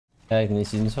I like the new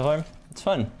season so far. It's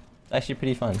fun. It's actually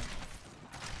pretty fun.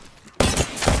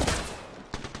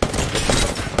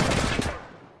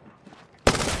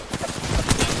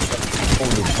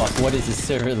 Holy fuck, what is this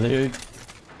server, dude?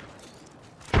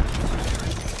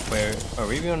 Where are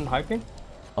we on hyping?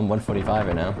 I'm 145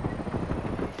 right now.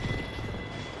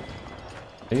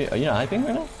 Are you not hyping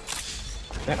right now?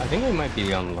 Yeah, I think we might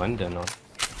be on London. Or...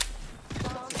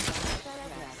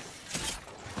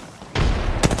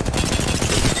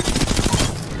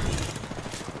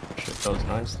 Shit, that was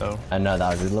nice though. I know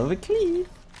that was a little bit clean.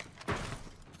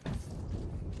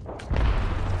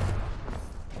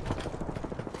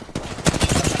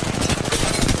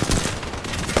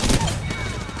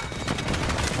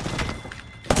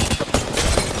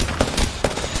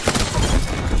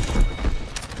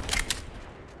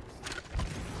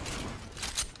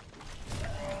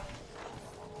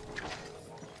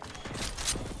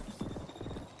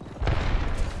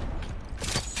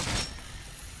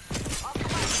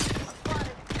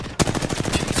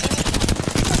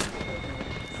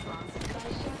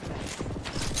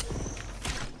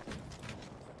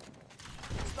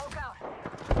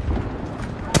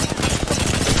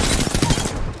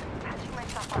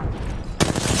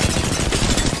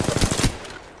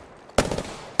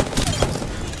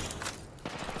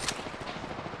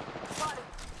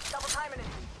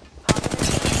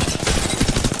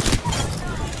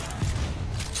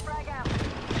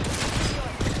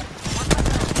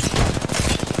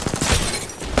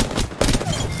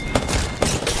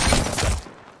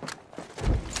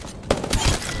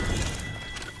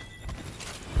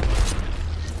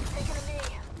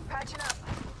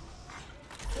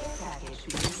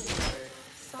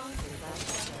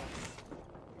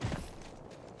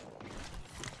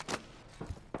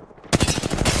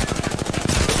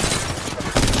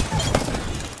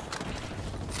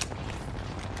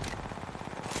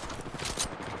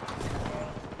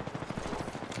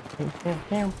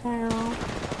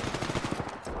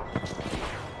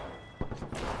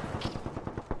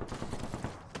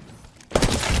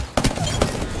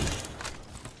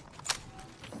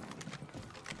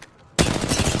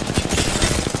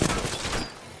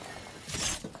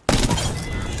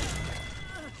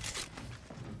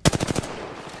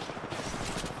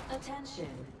 Attention,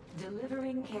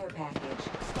 delivering care package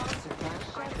sponsored by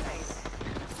Sharpness.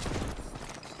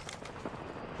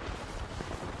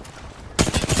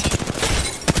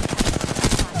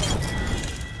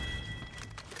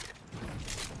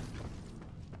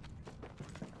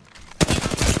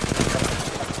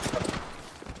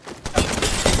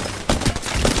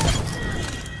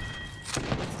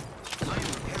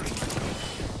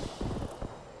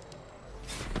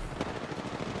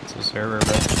 It's a server,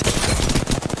 bro.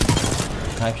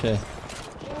 Actually.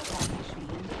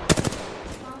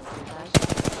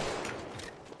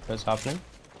 What's happening?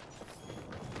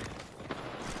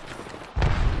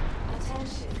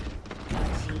 Attention, your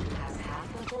team has half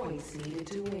the points needed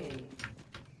to win.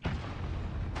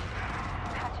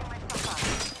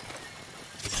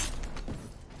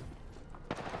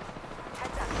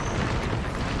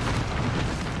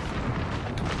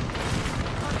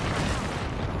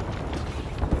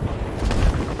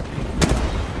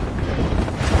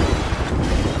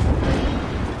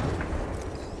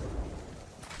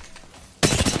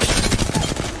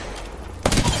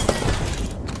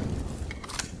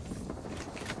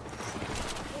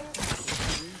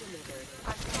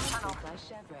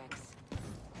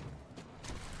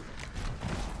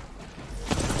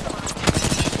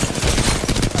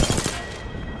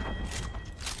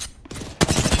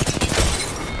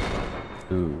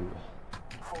 Ooh.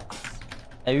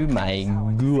 Oh my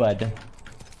god. Can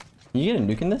you get a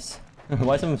nuke in this?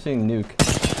 Why is someone saying nuke?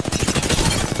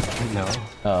 No.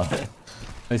 Oh.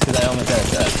 It's because I almost had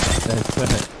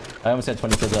I almost had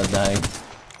 20 kills without dying.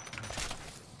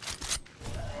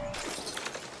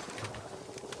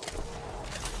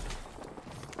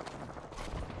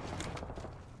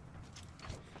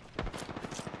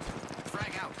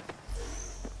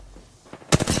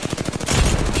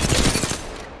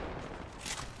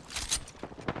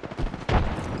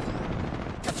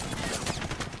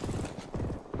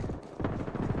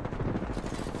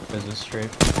 There's a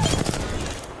strafe.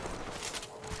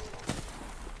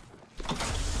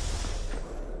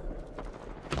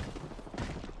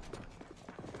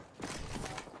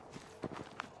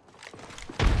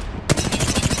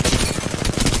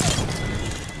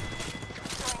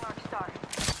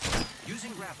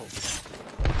 Using grapple.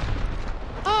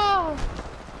 Oh!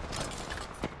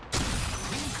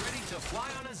 Who's ready to fly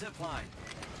on a zipline?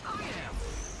 I am.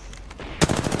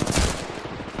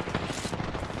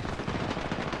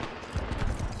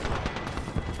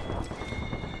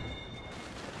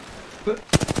 What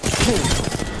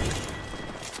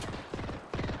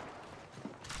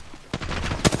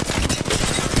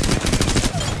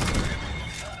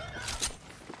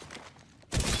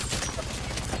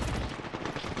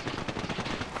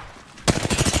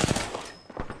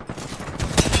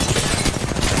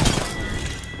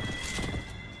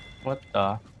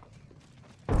the?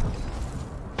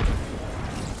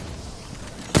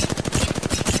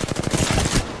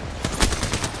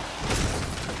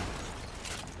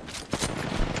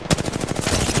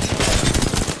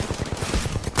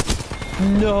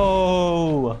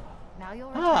 No! Now you'll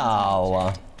return to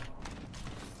How?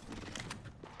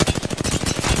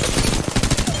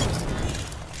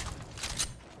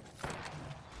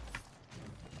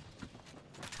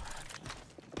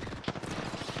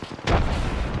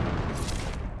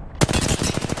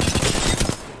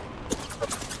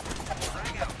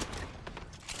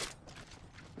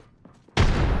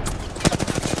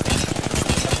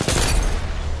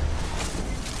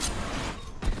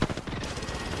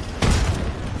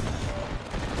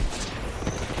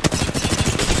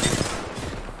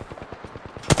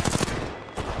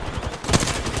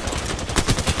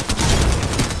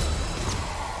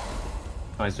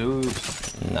 My zoo.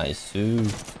 Nice.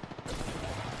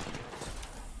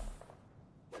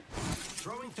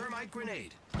 Throwing thermite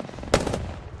grenade.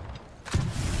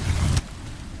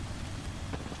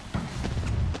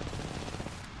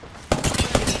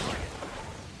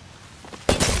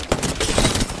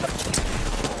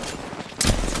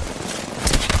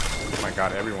 Oh my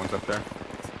god, everyone's up there.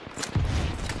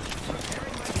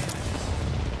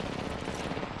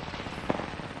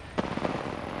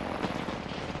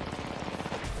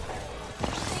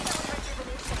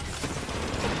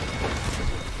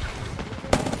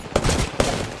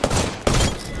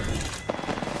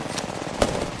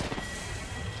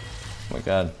 Oh my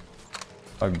god.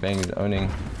 Our bang is owning.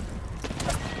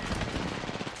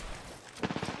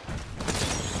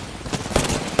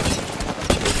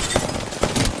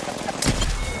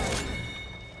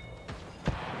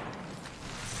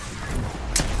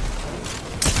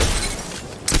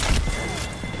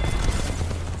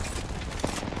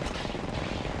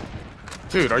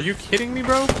 Dude, are you kidding me,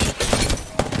 bro?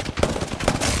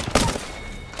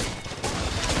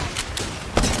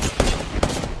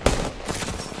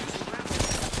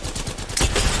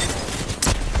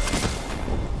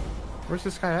 Where's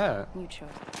this guy at? you chose.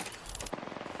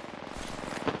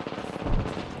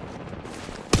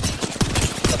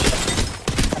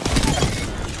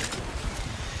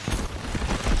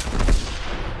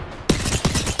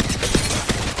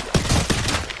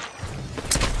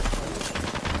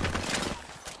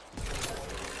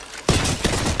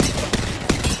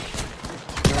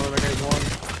 You know where that guy's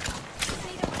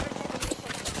going?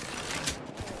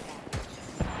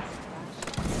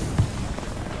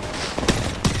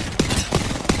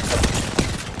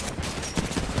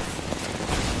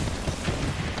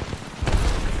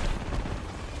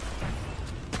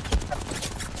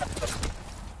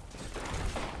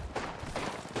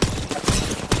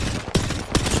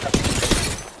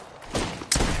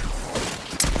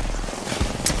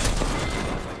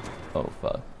 Oh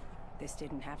fuck. This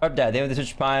didn't happen. Up dad, they have the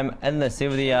Twitch Prime. Endless,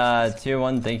 save with the tier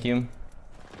 1, thank you.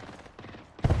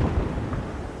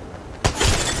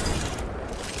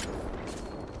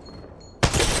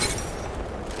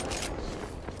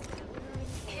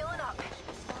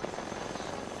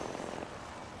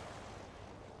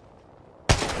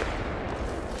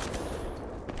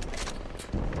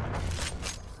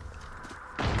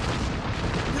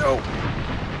 Yo!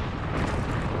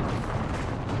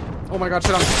 Oh my god,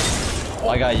 shit on. Oh,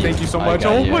 I got you. Thank you so I much.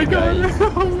 got Oh you, my I got god. you.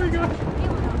 Oh my god.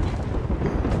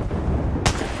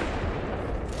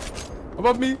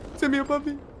 Above me. Timmy, above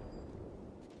me.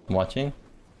 I'm watching.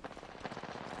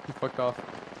 He fucked off.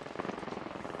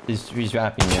 He's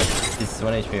wrapping you. He's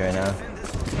 1 HP right now.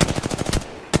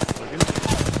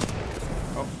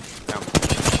 Oh, down.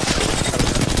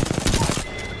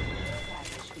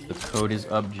 The code is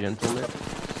up, gentlemen.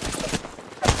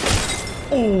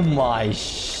 Oh my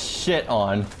shit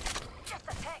on.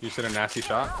 You said a nasty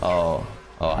shot? Oh,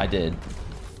 I did.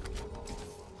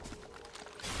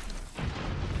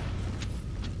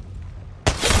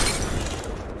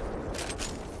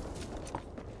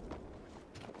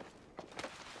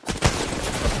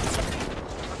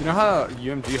 You know how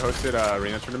UMG hosted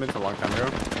arena tournaments a long time ago?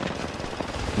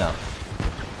 No.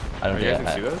 I don't Oh, you guys think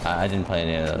didn't see those? I didn't play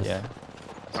any of those. Yeah.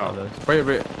 I saw Oh, those. but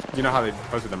you know how they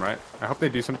hosted them, right? I hope they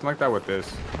do something like that with this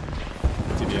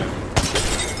TDM.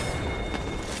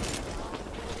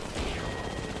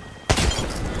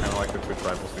 Kind of like the Twitch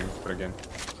Rivals things, but again.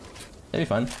 That'd be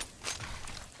fun.